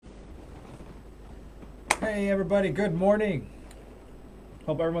Hey everybody, good morning.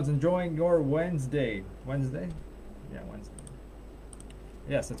 Hope everyone's enjoying your Wednesday. Wednesday? Yeah, Wednesday.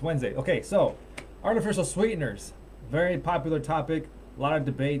 Yes, it's Wednesday. Okay, so artificial sweeteners. Very popular topic, a lot of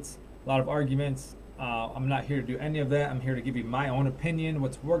debates, a lot of arguments. I'm not here to do any of that. I'm here to give you my own opinion,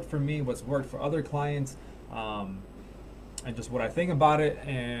 what's worked for me, what's worked for other clients, um, and just what I think about it.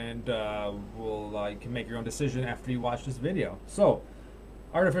 And you can make your own decision after you watch this video. So,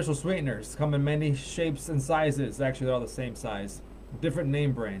 artificial sweeteners come in many shapes and sizes. Actually, they're all the same size. Different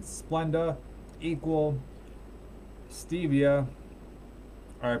name brands. Splenda, Equal, Stevia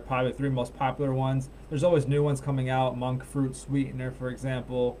are probably the three most popular ones. There's always new ones coming out. Monk fruit sweetener, for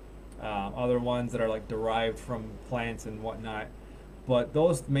example. Other ones that are like derived from plants and whatnot. But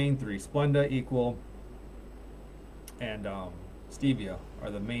those main three, Splenda, Equal, and Stevia, are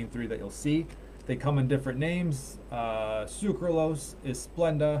the main three that you'll see. They come in different names. Sucralose is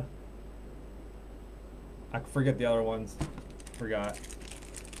Splenda. I forget the other ones. Forgot.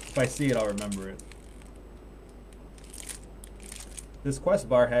 If I see it, I'll remember it. This Quest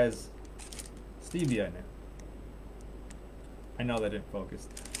bar has stevia in it. I know that didn't focus.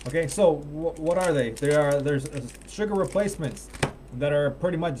 Okay, so what are they? There's sugar replacements that are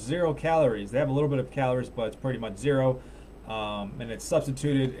pretty much 0 calories. They have a little bit of calories, but it's pretty much 0. And it's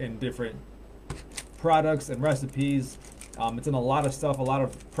substituted in different products and recipes. It's in a lot of stuff. A lot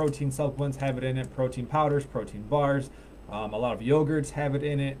of protein supplements have it in it. Protein powders, protein bars. A lot of yogurts have it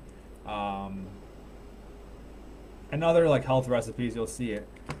in it. And other like health recipes, you'll see it.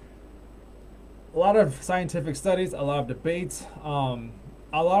 A lot of scientific studies, a lot of debates. A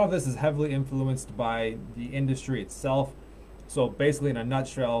lot of this is heavily influenced by the industry itself. So basically, in a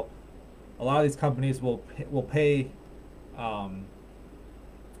nutshell, a lot of these companies will pay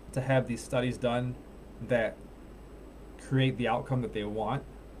to have these studies done that create the outcome that they want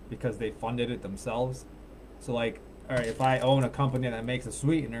because they funded it themselves. So like, all right, if I own a company that makes a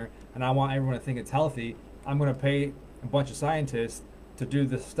sweetener and I want everyone to think it's healthy, I'm going to pay a bunch of scientists to do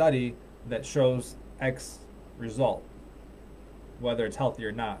this study that shows X result, whether it's healthy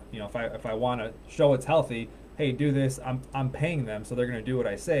or not. You know, if I want to show it's healthy, hey, do this. I'm paying them, so they're going to do what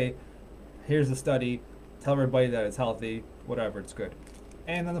I say. Here's the study. Tell everybody that it's healthy. Whatever, it's good.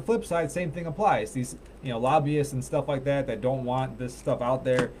 And on the flip side, same thing applies. These, lobbyists and stuff like that that don't want this stuff out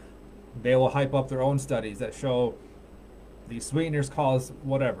there, they will hype up their own studies that show these sweeteners cause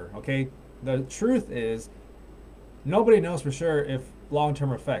whatever. Okay, the truth is, nobody knows for sure if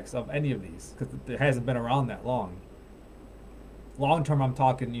long-term effects of any of these, because it hasn't been around that long. Long-term, I'm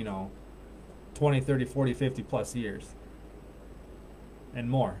talking, 20, 30, 40, 50 plus years and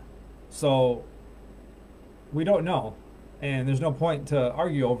more. So we don't know, and there's no point to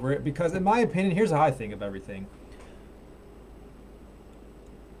argue over it because, in my opinion, here's how I think of everything.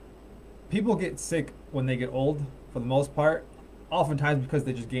 People get sick when they get old, for the most part, oftentimes because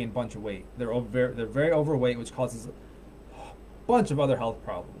they just gain a bunch of weight. They're very overweight, which causes a bunch of other health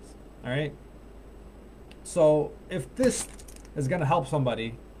problems. All right. So if this is going to help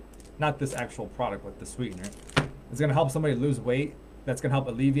somebody, not this actual product, but the sweetener, is going to help somebody lose weight, that's going to help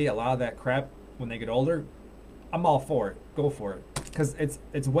alleviate a lot of that crap when they get older, I'm all for it. Go for it. Because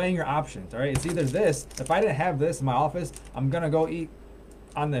it's weighing your options. All right. It's either this. If I didn't have this in my office, I'm going to go eat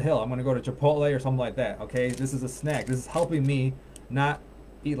on the hill. I'm going to go to Chipotle or something like that. Okay. This is a snack. This is helping me not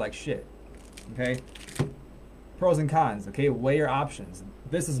eat like shit. Okay. Pros and cons. Okay. Weigh your options.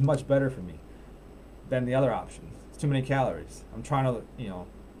 This is much better for me than the other options. It's too many calories. I'm trying to,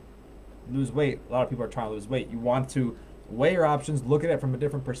 lose weight. A lot of people are trying to lose weight. You want to weigh your options, look at it from a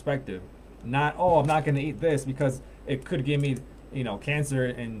different perspective. Not, oh, I'm not going to eat this because it could give me, cancer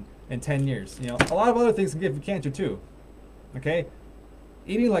in 10 years. A lot of other things can give you cancer too. Okay?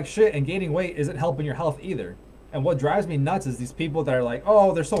 Eating like shit and gaining weight isn't helping your health either. And what drives me nuts is these people that are like,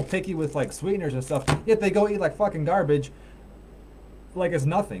 oh, they're so picky with like sweeteners and stuff, yet they go eat like fucking garbage like it's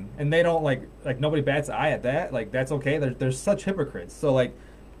nothing. And they don't like nobody bats an eye at that. Like that's okay. There's such hypocrites. So like,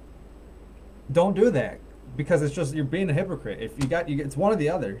 don't do that because it's just, you're being a hypocrite. If it's one or the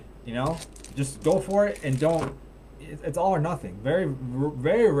other, just go for it and don't, it's all or nothing. Very,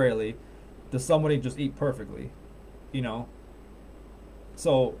 very rarely does somebody just eat perfectly,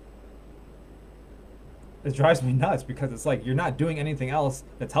 So it drives me nuts because it's like you're not doing anything else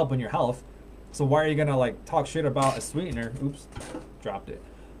that's helping your health. So why are you gonna like talk shit about a sweetener? Oops, dropped it.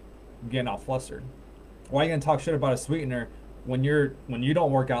 I'm getting all flustered. Why are you gonna talk shit about a sweetener when you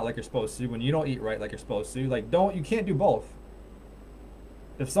don't work out like you're supposed to, when you don't eat right like you're supposed to? Like you can't do both.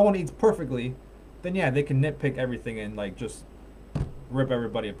 If someone eats perfectly, then yeah, they can nitpick everything and like just rip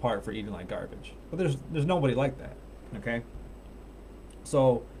everybody apart for eating like garbage. But there's nobody like that. Okay?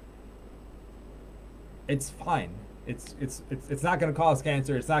 So it's fine. It's not going to cause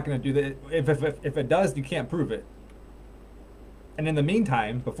cancer. It's not going to do that. If it does, you can't prove it. And in the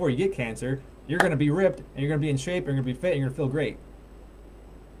meantime, before you get cancer, you're going to be ripped and you're going to be in shape. You're going to be fit. And you're going to feel great.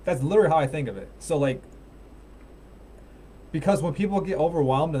 That's literally how I think of it. So like, because when people get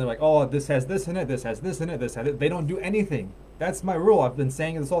overwhelmed and they're like, oh, this has this in it, this has this in it, this has it, they don't do anything. That's my rule. I've been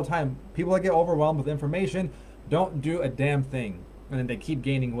saying it this whole time. People that get overwhelmed with information don't do a damn thing, and then they keep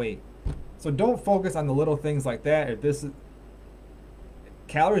gaining weight. So don't focus on the little things like that. If this is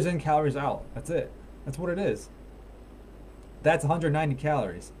calories in, calories out. That's it. That's what it is. That's 190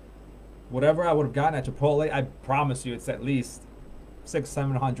 calories. Whatever I would have gotten at Chipotle, I promise you it's at least 600,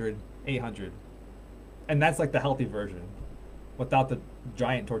 700, 800. And that's like the healthy version without the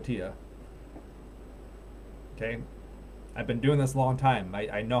giant tortilla. Okay? I've been doing this a long time.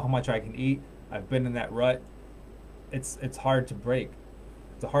 I know how much I can eat. I've been in that rut. It's hard to break.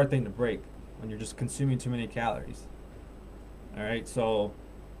 It's a hard thing to break when you're just consuming too many calories. All right? So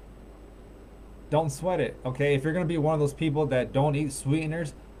don't sweat it, okay? If you're going to be one of those people that don't eat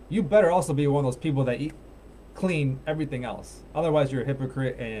sweeteners, you better also be one of those people that eat clean everything else. Otherwise, you're a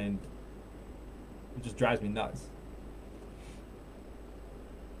hypocrite, and it just drives me nuts.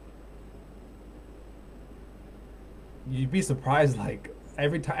 You'd be surprised, like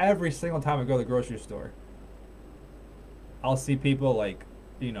every single time I go to the grocery store, I'll see people like,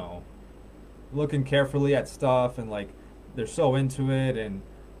 you know, looking carefully at stuff and like they're so into it, and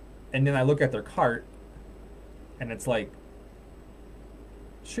then I look at their cart and it's like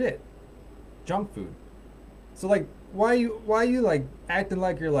shit, junk food. So like, why are you like acting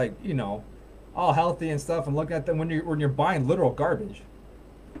like you're like, you know, all healthy and stuff, and look at them when you're buying literal garbage.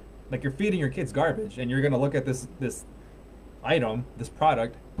 Like you're feeding your kids garbage, and you're gonna look at this item, this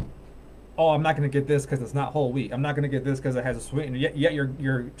product. Oh, I'm not gonna get this because it's not whole wheat. I'm not gonna get this because it has a sweetener. Yet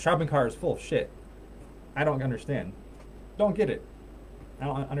your shopping cart is full of shit. I don't understand. Don't get it. I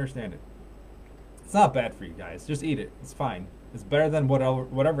don't understand it. It's not bad for you guys. Just eat it. It's fine. It's better than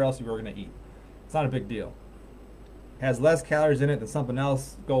whatever else you were gonna eat. It's not a big deal. It has less calories in it than something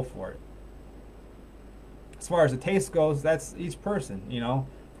else. Go for it. As far as the taste goes, that's each person, you know.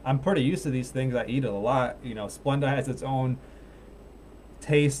 I'm pretty used to these things. I eat it a lot. You know, Splenda has its own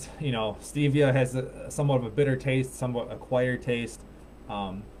taste. You know, Stevia has somewhat of a bitter taste, somewhat acquired taste.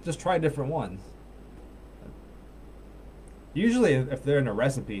 Just try different ones. Usually, if they're in a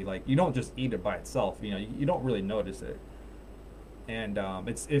recipe, like you don't just eat it by itself. You know, you don't really notice it. And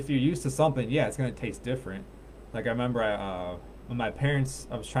it's if you're used to something, yeah, it's gonna taste different. Like I remember, when my parents,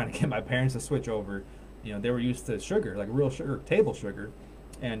 I was trying to get my parents to switch over. You know, they were used to sugar, like real sugar, table sugar.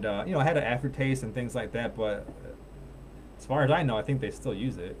 And, you know, it had an aftertaste and things like that, but as far as I know, I think they still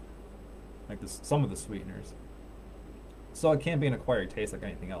use it, like some of the sweeteners. So it can be an acquired taste like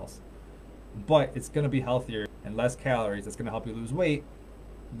anything else. But it's going to be healthier and less calories. It's going to help you lose weight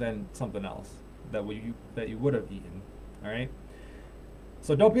than something else that you would have eaten, all right?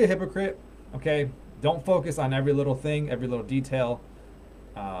 So don't be a hypocrite, okay? Don't focus on every little thing, every little detail.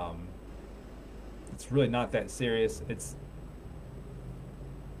 It's really not that serious.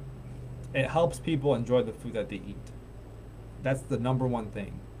 It helps people enjoy the food that they eat. That's the number one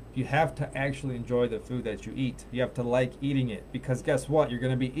thing. You have to actually enjoy the food that you eat. You have to like eating it, because guess what? You're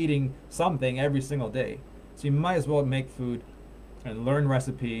going to be eating something every single day. So you might as well make food and learn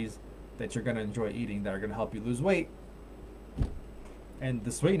recipes that you're going to enjoy eating that are going to help you lose weight. And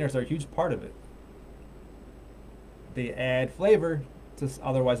the sweeteners are a huge part of it. They add flavor to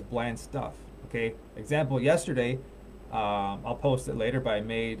otherwise bland stuff. Okay, example, yesterday, I'll post it later, but I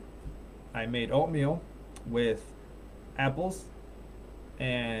made oatmeal with apples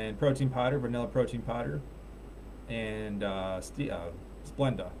and protein powder, vanilla protein powder, and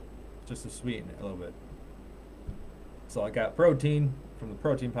Splenda, just to sweeten it a little bit. So I got protein from the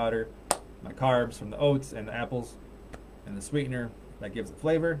protein powder, my carbs from the oats and the apples, and the sweetener that gives it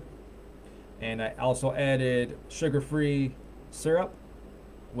flavor. And I also added sugar-free syrup,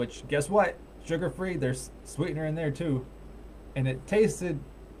 which, guess what? Sugar-free, there's sweetener in there too. And it tasted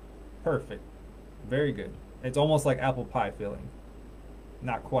perfect. Very good. It's almost like apple pie filling.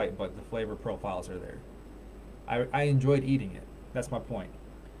 Not quite, but the flavor profiles are there. I enjoyed eating it. That's my point.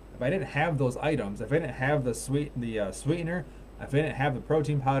 If I didn't have those items, if I didn't have the sweetener, if I didn't have the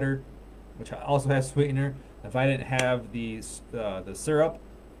protein powder, which also has sweetener, if I didn't have the syrup,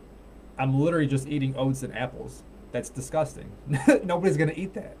 I'm literally just eating oats and apples. That's disgusting. Nobody's gonna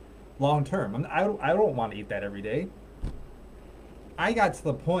eat that long term. I don't want to eat that every day. I got to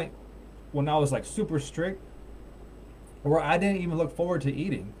the point when I was like super strict where I didn't even look forward to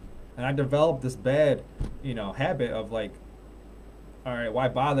eating, and I developed this bad, you know, habit of like, all right, why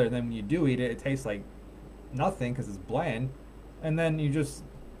bother? And then when you do eat it, it tastes like nothing because it's bland, and then you just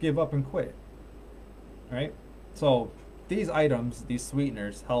give up and quit. Right? So these items, these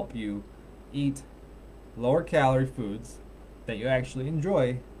sweeteners, help you eat lower calorie foods that you actually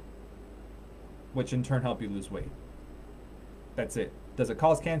enjoy, which in turn help you lose weight. That's it. Does it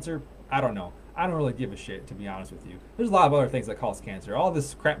cause cancer? I don't know. I don't really give a shit, to be honest with you. There's a lot of other things that cause cancer. All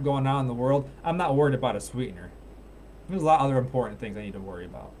this crap going on in the world, I'm not worried about a sweetener. There's a lot of other important things I need to worry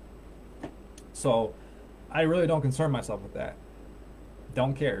about. So I really don't concern myself with that.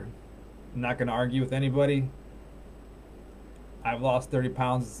 Don't care. I'm not going to argue with anybody. I've lost 30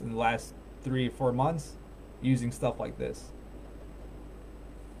 pounds in the last 3 or 4 months using stuff like this.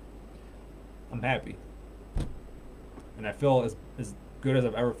 I'm happy. And I feel as good as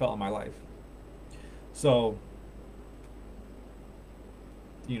I've ever felt in my life. So,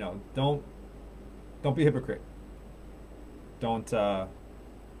 you know, don't be a hypocrite. Don't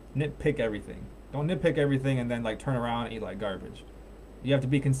nitpick everything. Don't nitpick everything and then like turn around and eat like garbage. You have to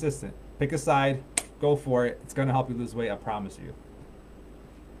be consistent. Pick a side, go for it. It's gonna help you lose weight, I promise you.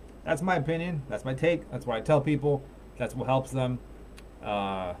 That's my opinion. That's my take. That's what I tell people. That's what helps them.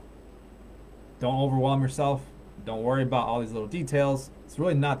 Don't overwhelm yourself. Don't worry about all these little details. It's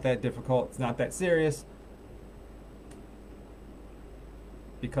really not that difficult. It's not that serious.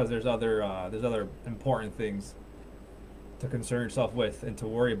 Because there's other important things to concern yourself with and to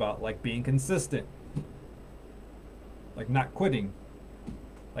worry about, like being consistent, like not quitting,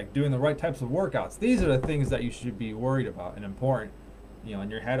 like doing the right types of workouts. These are the things that you should be worried about and important, you know, in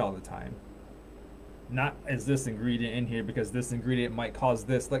your head all the time. Not is this ingredient in here because this ingredient might cause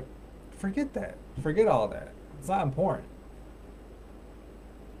this. Like, forget that. Forget all that. It's not important.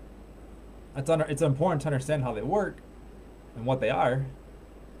 It's important to understand how they work and what they are,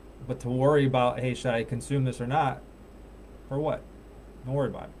 but to worry about, hey, should I consume this or not? For what? Don't worry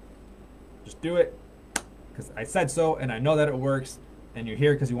about it. Just do it because I said so and I know that it works and you're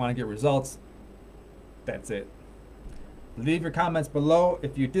here because you want to get results. That's it. Leave your comments below.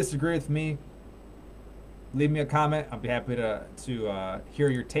 If you disagree with me, leave me a comment. I'll be happy to hear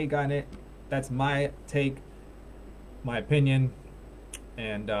your take on it. That's my take, my opinion,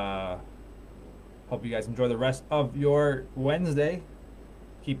 and hope you guys enjoy the rest of your Wednesday.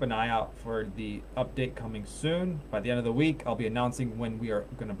 Keep an eye out for the update coming soon. By the end of the week, I'll be announcing when we are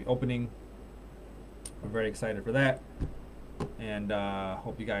going to be opening. We're very excited for that. And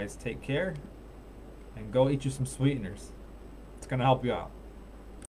hope you guys take care and go eat you some sweeteners. It's going to help you out.